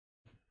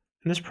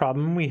In this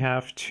problem, we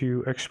have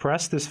to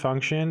express this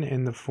function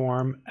in the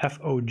form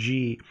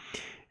FOG.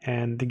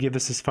 And they give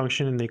us this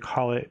function and they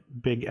call it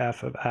big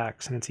F of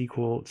x, and it's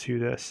equal to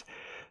this.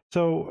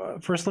 So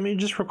first, let me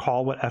just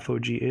recall what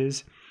FOG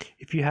is.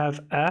 If you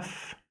have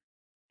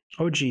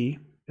FOG,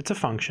 it's a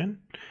function.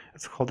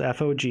 It's called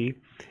FOG.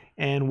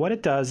 And what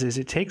it does is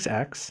it takes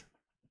x,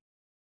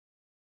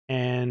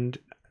 and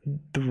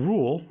the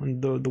rule,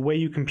 the way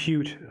you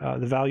compute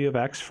the value of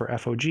x for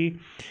FOG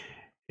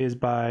is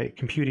by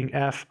computing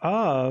f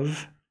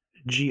of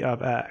g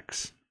of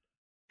x.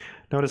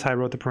 Notice how I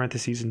wrote the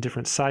parentheses in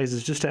different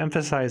sizes just to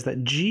emphasize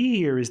that g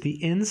here is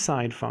the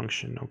inside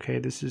function. Okay,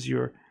 this is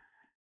your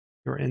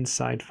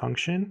inside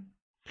function.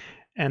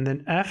 And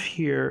then f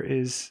here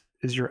is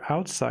your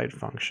outside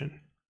function.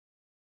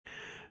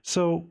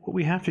 So what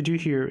we have to do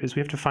here is we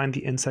have to find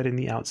the inside and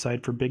the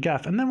outside for big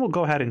F, and then we'll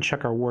go ahead and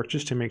check our work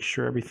just to make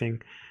sure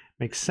everything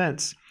makes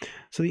sense.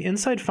 So the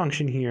inside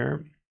function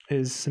here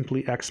is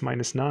simply x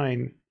minus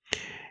 9.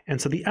 And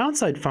so the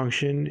outside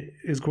function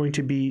is going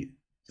to be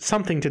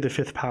something to the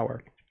 5th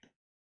power.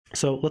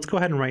 So let's go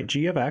ahead and write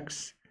g of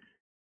x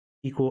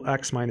equal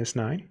x minus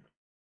 9.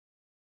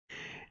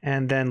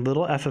 And then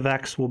little f of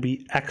x will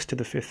be x to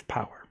the 5th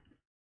power.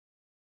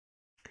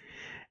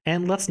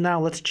 And let's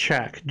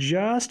check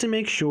just to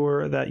make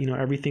sure that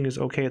everything is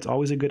okay. It's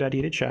always a good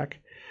idea to check.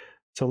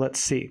 So let's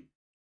see.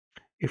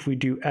 If we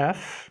do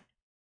f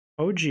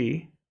OG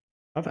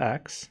of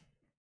x,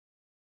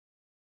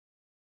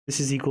 this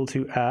is equal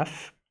to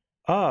f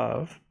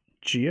of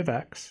g of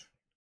x.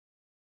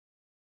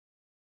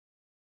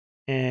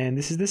 And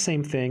this is the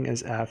same thing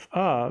as f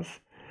of.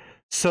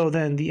 So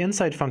then the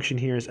inside function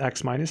here is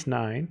x minus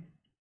 9.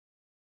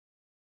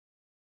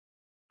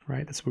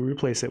 Right? That's what we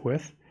replace it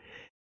with.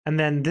 And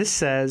then this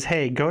says,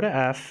 hey, go to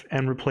f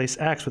and replace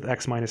x with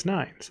x minus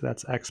 9. So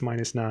that's x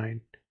minus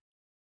 9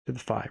 to the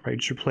 5, right?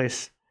 Just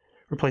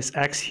replace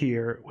x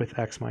here with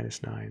x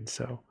minus 9.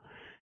 So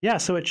yeah,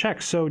 so it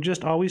checks. So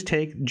just always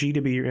take g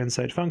to be your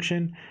inside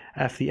function,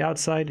 f the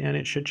outside, and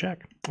it should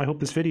check. I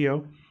hope this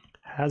video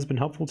has been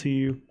helpful to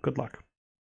you. Good luck.